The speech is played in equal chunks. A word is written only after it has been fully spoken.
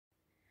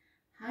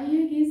Hi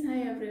yogis,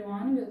 hi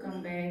everyone,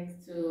 welcome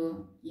back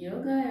to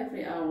Yoga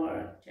Every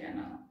Hour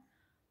channel.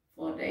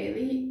 For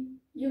daily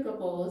yoga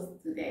pose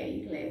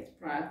today, let's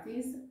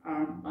practice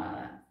arm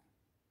balance.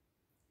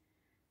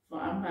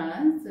 For arm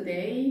balance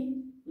today,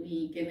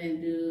 we're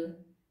gonna do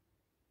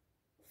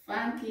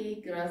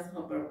funky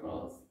grasshopper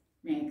pose.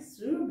 Make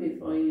sure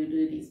before you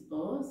do this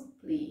pose,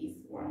 please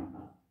warm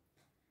up.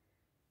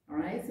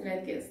 Alright, so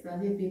let's get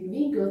started with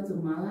me. Go to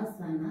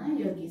Malasana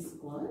Yogi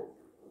Squat.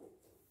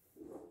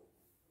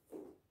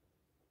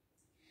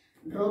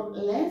 Drop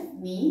left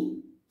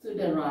knee to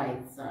the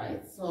right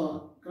side.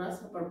 So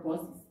grasshopper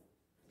pose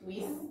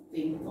is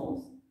twisting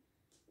pose.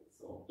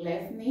 So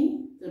left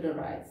knee to the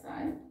right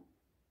side.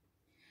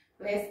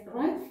 Place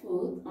right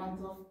foot on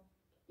top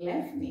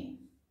left knee.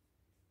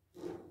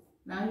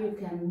 Now you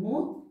can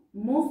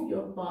move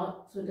your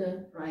butt to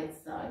the right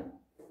side.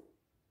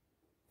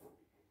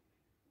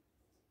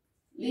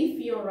 Lift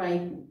your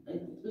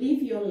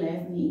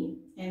left knee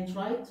and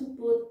try to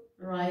put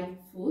right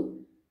foot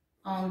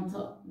on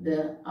top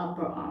the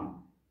upper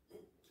arm,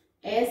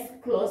 as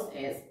close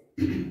as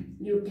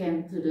you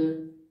can to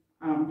the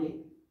armpit.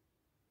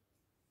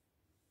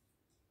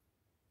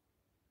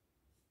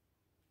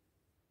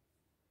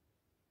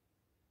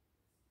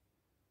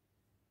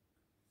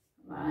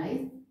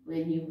 Right,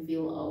 when you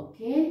feel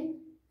okay,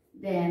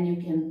 then you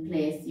can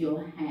place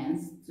your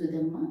hands to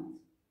the mat.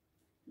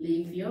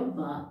 Lift your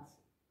butt.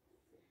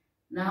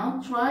 Now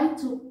try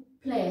to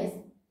place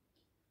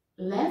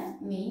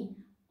left knee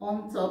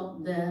on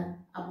top the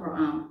upper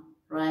arm,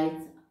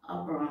 right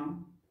upper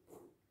arm.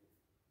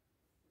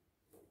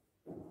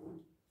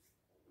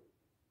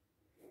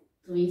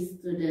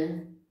 Twist to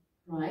the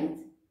right.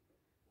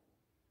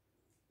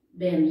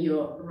 Bend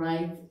your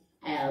right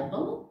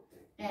elbow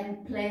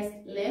and place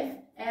left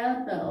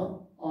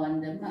elbow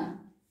on the mat.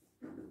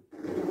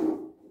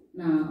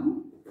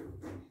 Now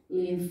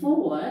lean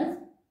forward.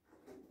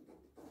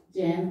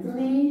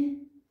 Gently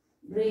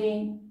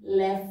bring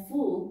left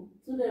foot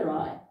to the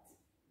right.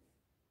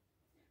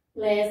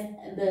 Place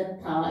the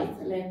left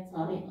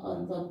thigh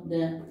on top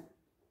the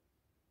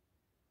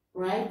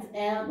right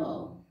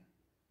elbow.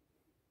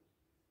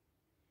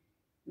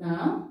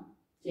 Now,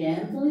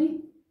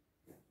 gently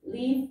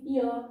lift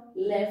your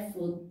left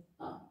foot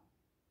up.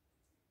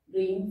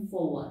 Bring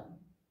forward.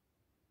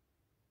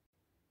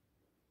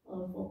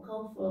 For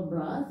comfortable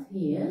breath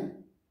here,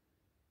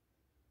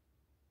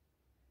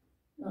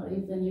 or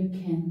even you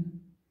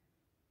can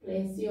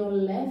place your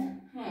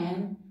left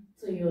hand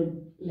to your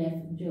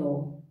left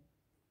jaw.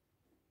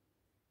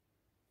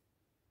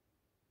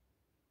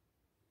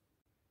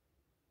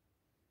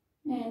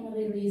 And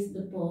release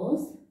the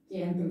pose.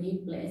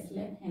 Gently place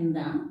left hand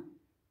down.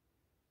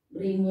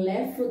 Bring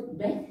left foot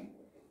back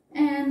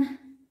and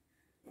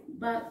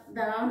back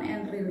down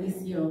and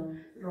release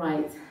your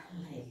right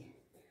leg.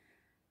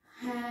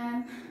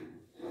 And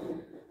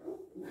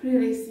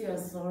release your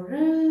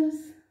shoulders.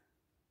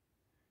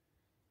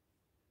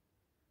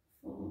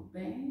 Fall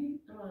back,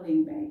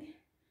 rolling back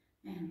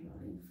and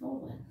rolling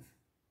forward.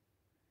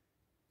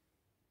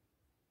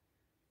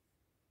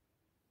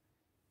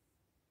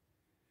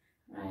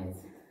 Right.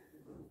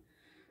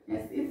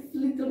 Yes, it's a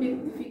little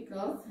bit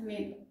difficult.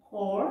 Need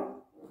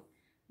core,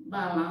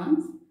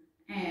 balance,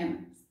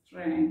 and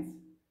strength,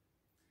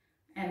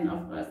 and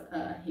of course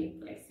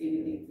hip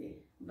flexibility.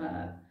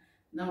 But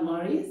no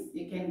worries,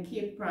 you can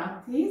keep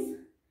practice,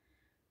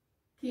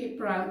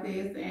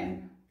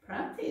 and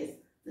practice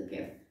to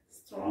get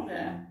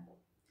stronger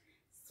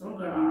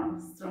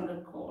arms,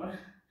 stronger core.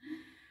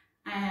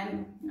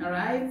 And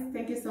alright,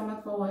 thank you so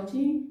much for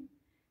watching.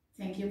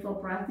 Thank you for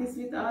practice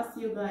with us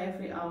yoga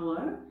every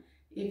hour.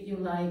 If you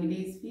like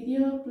this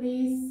video,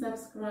 please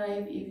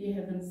subscribe if you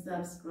haven't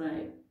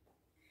subscribed.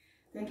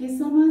 Thank you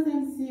so much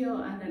and see you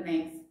on the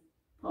next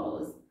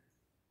pose.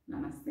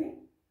 Namaste.